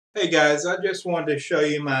Hey guys, I just wanted to show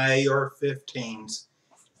you my AR-15s.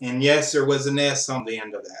 And yes, there was an S on the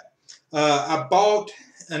end of that. I bought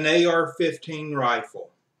an AR-15 rifle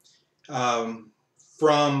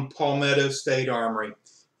from Palmetto State Armory.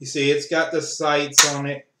 You see, it's got the sights on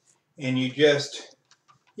it, and you just,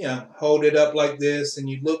 hold it up like this, and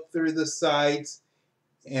you look through the sights,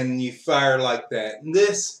 and you fire like that. And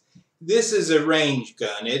this is a range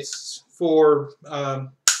gun. It's for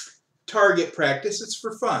target practice. It's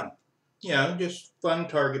for fun. Just fun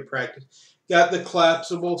target practice. Got the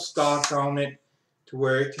collapsible stock on it to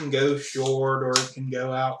where it can go short or it can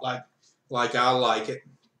go out like I like it.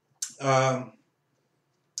 I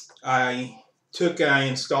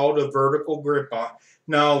installed a vertical grip on.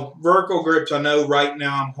 Now vertical grips, I know right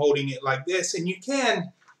now I'm holding it like this, and you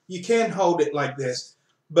can hold it like this.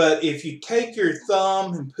 But if you take your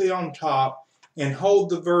thumb and put it on top and hold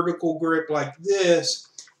the vertical grip like this,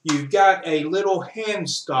 you've got a little hand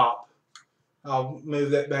stop. I'll move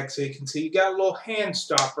that back so you can see. You got a little hand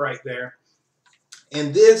stop right there.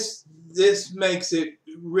 And this makes it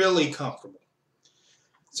really comfortable.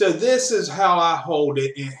 So this is how I hold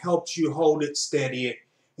it. It helps you hold it steady,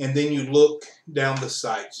 and then you look down the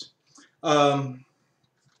sights.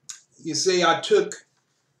 You see, I took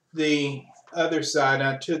the other side,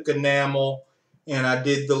 I took enamel, and I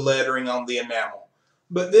did the lettering on the enamel.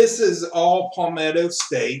 But this is all Palmetto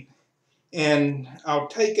State. And I'll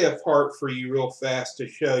take it apart for you real fast to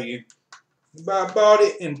show you. But I bought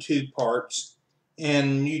it in two parts,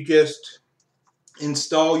 and you just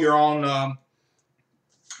install your own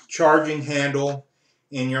charging handle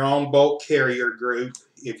and your own bolt carrier group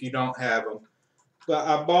if you don't have them. But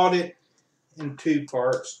I bought it in two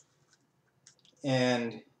parts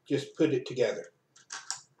and just put it together.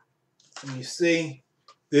 And you see,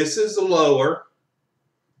 this is the lower.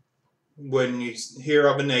 When you hear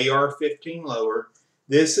of an AR-15 lower,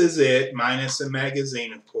 this is it, minus a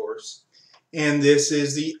magazine, of course. And this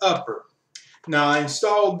is the upper. Now, I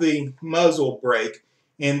installed the muzzle brake,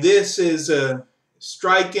 and this is a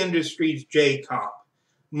Strike Industries J-Comp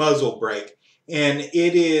muzzle brake. And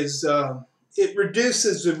it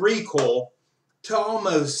reduces the recoil to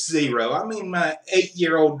almost zero. I mean, my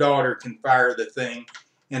 8-year-old daughter can fire the thing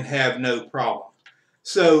and have no problem.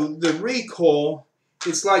 So the recoil,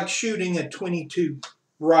 it's like shooting a .22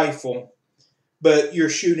 rifle, but you're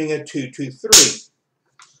shooting a .223.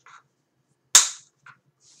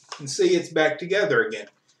 And see, it's back together again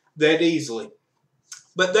that easily.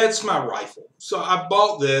 But that's my rifle. So I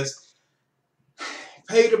bought this,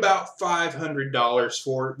 paid about $500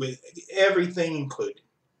 for it with everything included.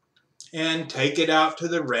 And take it out to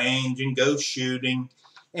the range and go shooting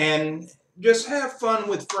and just have fun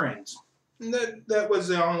with friends. And that was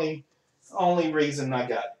the only reason I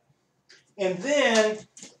got it. And then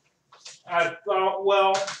I thought,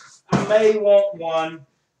 well, I may want one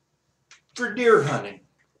for deer hunting.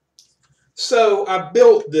 So I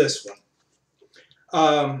built this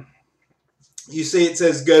one. You see it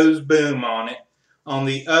says Goes Boom on it. On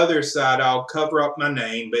the other side, I'll cover up my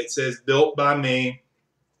name, but it says built by me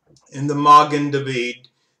in the Magen David,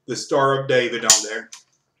 the Star of David on there.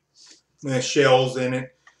 With shells in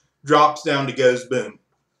it. Drops down to Goes Boom.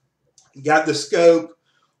 Got the scope,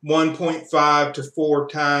 1.5 to 4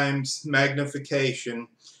 times magnification,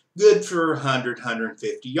 good for 100,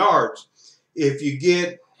 150 yards. If you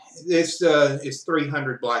get this, it's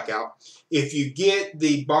 300 blackout. If you get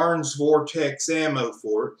the Barnes Vortex ammo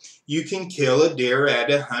for it, you can kill a deer at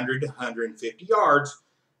 100 to 150 yards,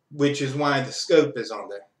 which is why the scope is on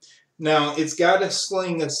there. Now, it's got a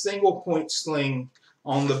sling, a single point sling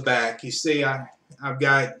on the back. You see, I've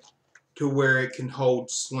got to where it can hold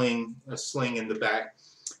a sling in the back.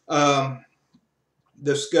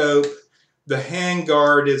 The scope, the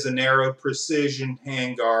handguard is an Arrow Precision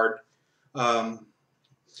handguard.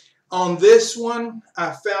 On this one,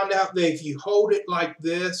 I found out that if you hold it like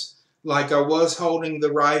this, like I was holding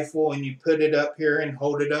the rifle, and you put it up here and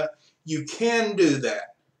hold it up, you can do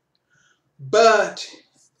that. But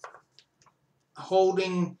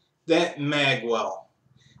holding that mag well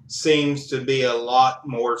seems to be a lot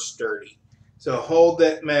more sturdy. So hold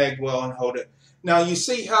that mag well and hold it. Now you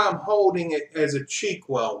see how I'm holding it as a cheek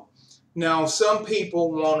weld. Now some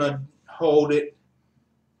people want to hold it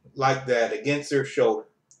like that against their shoulder.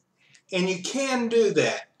 And you can do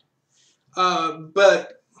that.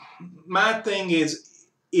 But my thing is,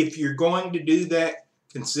 if you're going to do that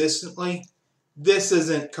consistently, this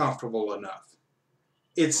isn't comfortable enough.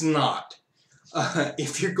 It's not.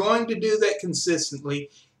 If you're going to do that consistently,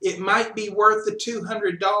 it might be worth the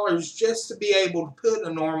 $200 just to be able to put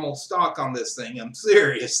a normal stock on this thing. I'm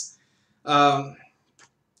serious.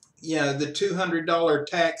 the $200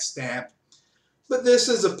 tax stamp. But this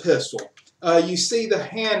is a pistol. You see the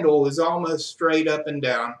handle is almost straight up and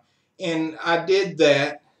down, and I did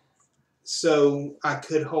that so I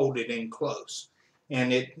could hold it in close,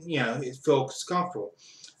 and it feels comfortable.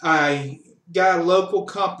 I got a local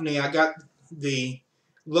company. I got the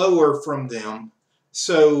lower from them,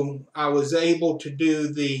 so I was able to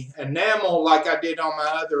do the enamel like I did on my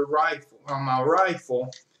other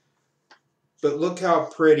rifle. But look how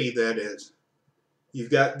pretty that is.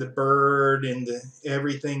 You've got the bird and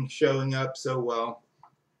everything showing up so well.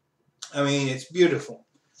 I mean, it's beautiful.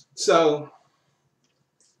 So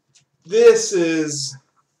this is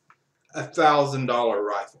 $1,000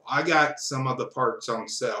 rifle. I got some of the parts on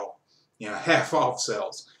sale, half off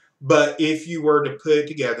sales. But if you were to put it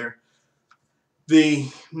together, the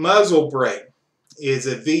muzzle brake is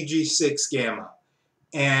a VG6 Gamma,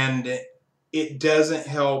 and it doesn't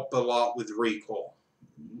help a lot with recoil,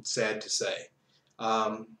 sad to say.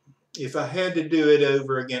 If I had to do it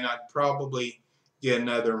over again, I'd probably get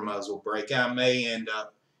another muzzle brake. I may end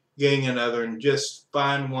up getting another and just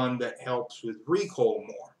find one that helps with recoil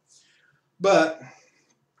more. But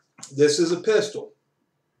this is a pistol.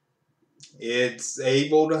 It's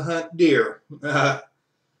able to hunt deer at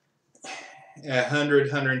 100,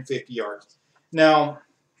 150 yards. Now,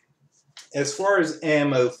 as far as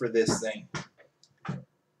ammo for this thing,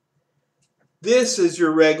 this is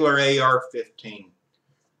your regular AR-15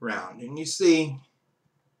 round. And you see,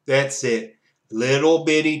 that's it. Little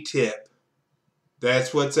bitty tip.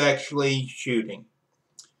 That's what's actually shooting.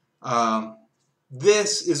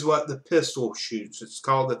 This is what the pistol shoots. It's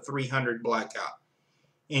called the 300 Blackout.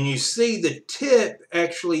 And you see the tip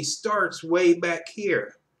actually starts way back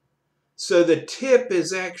here. So the tip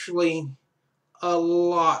is actually a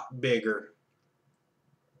lot bigger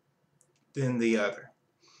than the other.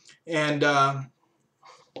 And I've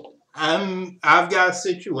got a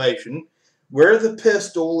situation where the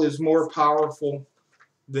pistol is more powerful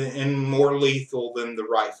and more lethal than the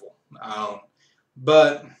rifle.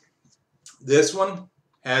 But this one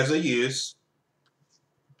has a use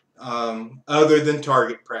other than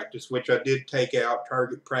target practice, which I did take out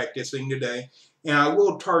target practicing today. And I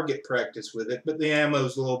will target practice with it, but the ammo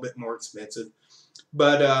is a little bit more expensive.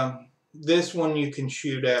 But this one you can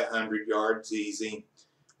shoot at 100 yards easy.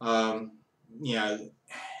 The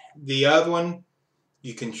other one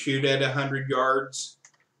you can shoot at 100 yards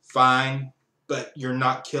fine, but you're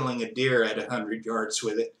not killing a deer at 100 yards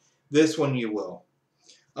with it. This one you will.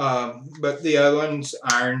 But the other one's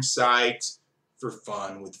iron sights for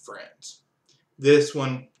fun with friends. This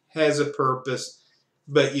one has a purpose,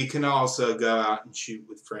 but you can also go out and shoot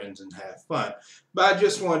with friends and have fun. But I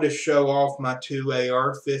just wanted to show off my two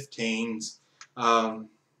AR-15s.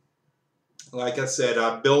 Like I said,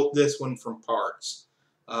 I built this one from parts.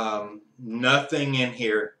 Nothing in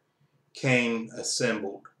here came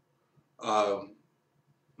assembled.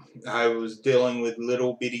 I was dealing with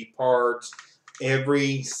little bitty parts.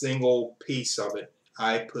 Every single piece of it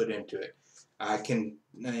I put into it. I can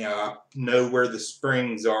know where the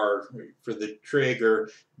springs are for the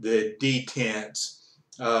trigger, the detents,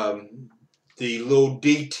 the little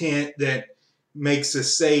detent that makes the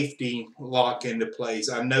safety lock into place.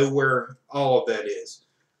 I know where all of that is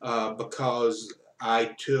because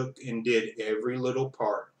I took and did every little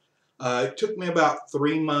part. It took me about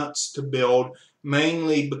 3 months to build,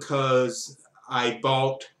 mainly because I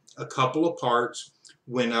bought a couple of parts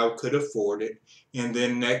when I could afford it, and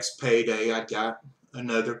then next payday I got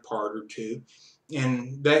another part or two,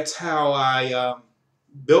 and that's how I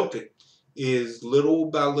built it, is little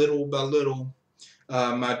by little by little.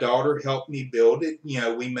 My daughter helped me build it.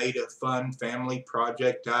 We made a fun family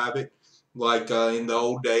project out of it, like in the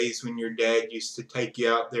old days when your dad used to take you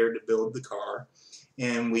out there to build the car,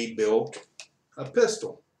 and we built a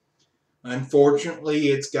pistol. Unfortunately,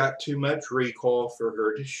 it's got too much recoil for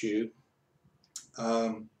her to shoot.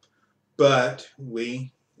 But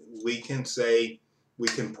we can say, we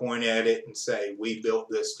can point at it and say, we built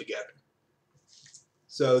this together.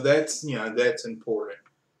 So that's important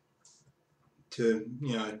to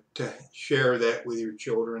to share that with your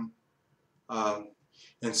children.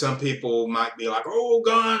 And some people might be like, oh,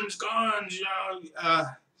 guns,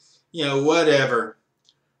 whatever.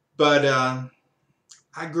 But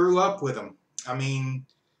I grew up with them. I mean,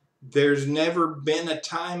 there's never been a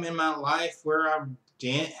time in my life where I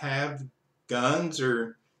didn't have guns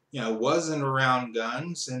or wasn't around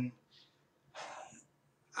guns, and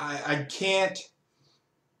I can't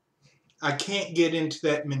get into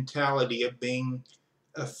that mentality of being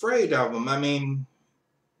afraid of them. I mean,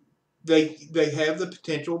 they have the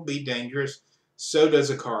potential to be dangerous. So does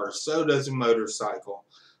a car. So does a motorcycle.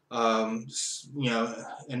 you know,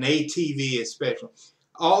 an ATV especially.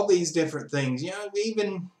 All these different things, you know,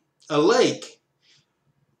 even a lake.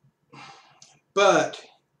 But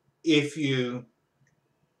if you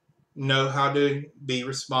know how to be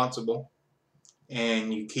responsible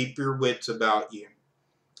and you keep your wits about you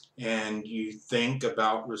and you think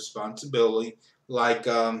about responsibility, like,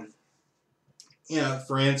 you know,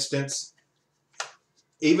 for instance,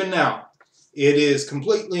 even now, it is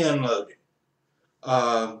completely unloaded.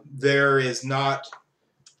 There is not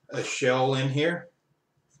a shell in here,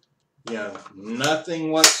 you know,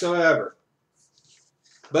 nothing whatsoever.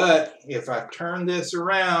 But if I turn this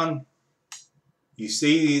around, you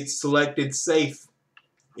see it's selected safe.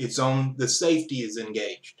 It's on, the safety is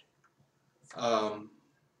engaged.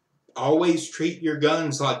 Always treat your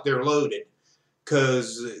guns like they're loaded,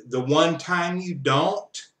 because the one time you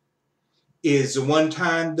don't is the one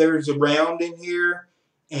time there's a round in here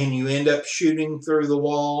and you end up shooting through the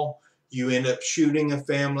wall, you end up shooting a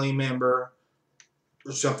family member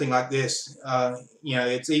or something like this. You know,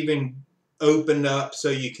 it's even opened up so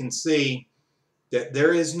you can see that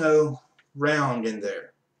there is no round in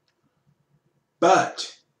there.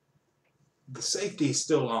 But the safety is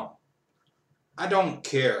still on. I don't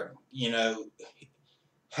care, you know,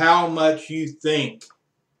 how much you think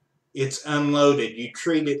it's unloaded. You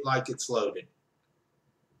treat it like it's loaded.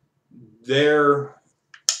 There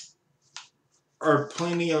are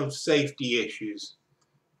plenty of safety issues.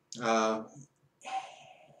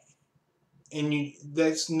 And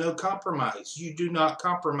that's no compromise. You do not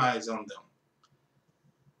compromise on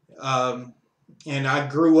them. And I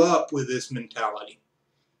grew up with this mentality,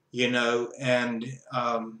 you know, and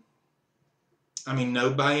I mean,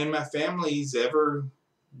 nobody in my family's ever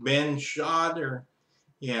been shot, or,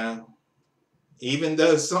 you know, even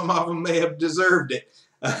though some of them may have deserved it,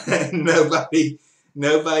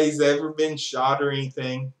 nobody's ever been shot or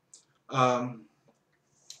anything.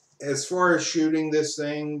 As far as shooting this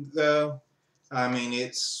thing, though, I mean,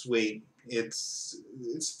 it's sweet. It's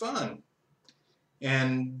fun.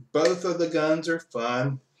 And both of the guns are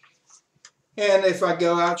fun. And if I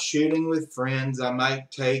go out shooting with friends, I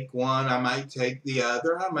might take one, I might take the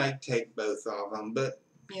other, I might take both of them. But,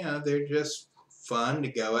 you know, they're just fun to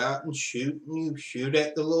go out and shoot. And you shoot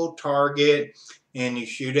at the little target, and you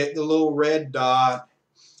shoot at the little red dot,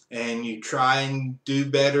 and you try and do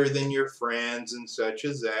better than your friends and such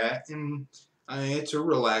as that. And I mean, it's a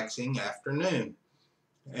relaxing afternoon.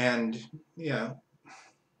 And, you know,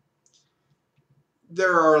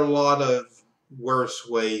 there are a lot of worse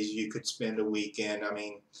ways you could spend a weekend. I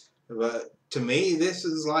mean, but to me, this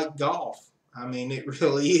is like golf. I mean, it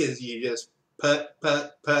really is. You just putt,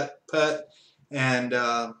 putt, putt, putt, and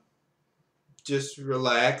just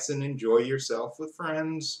relax and enjoy yourself with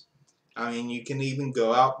friends. I mean, you can even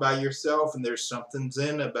go out by yourself, and there's something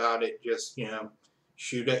zen about it. Just, you know,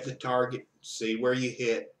 shoot at the target, see where you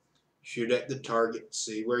hit. Shoot at the target,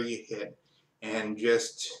 see where you hit. And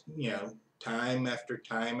just, you know, time after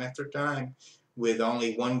time after time with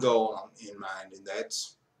only one goal in mind, and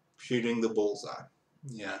that's shooting the bullseye.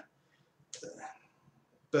 Yeah.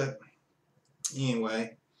 But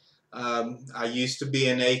anyway, I used to be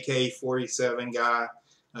an AK-47 guy.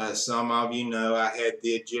 Some of you know I had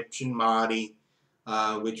the Egyptian Mahdi,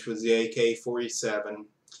 which was the AK-47.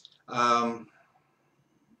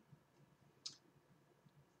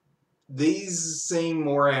 These seem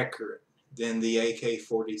more accurate than the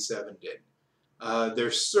AK-47 did.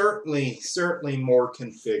 They're certainly more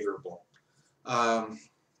configurable.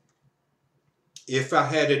 If I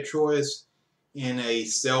had a choice in a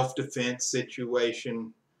self-defense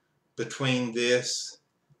situation between this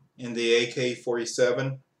and the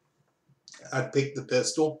AK-47, I'd pick the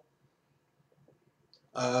pistol,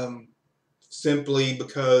 simply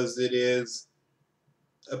because it is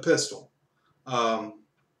a pistol.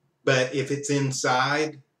 But if it's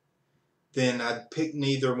inside, then I'd pick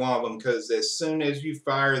neither one of them, because as soon as you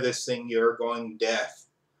fire this thing, you're going deaf.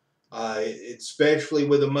 Especially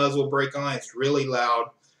with a muzzle brake on, it's really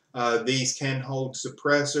loud. These can hold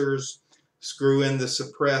suppressors. Screw in the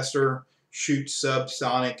suppressor, shoot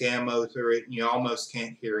subsonic ammo through it, and you almost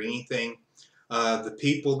can't hear anything. The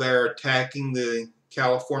people that are attacking the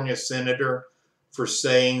California senator for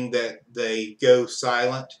saying that they go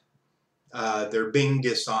silent, they're being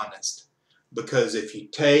dishonest. Because if you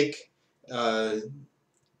take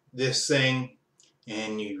this thing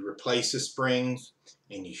and you replace the springs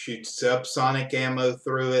and you shoot subsonic ammo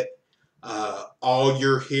through it, all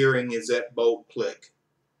you're hearing is that bolt click.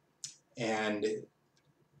 And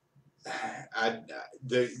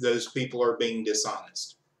those people are being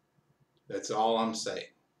dishonest. That's all I'm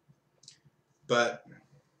saying. But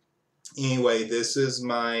Anyway, this is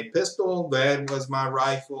my pistol, that was my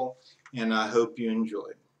rifle, and I hope you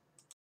enjoyed.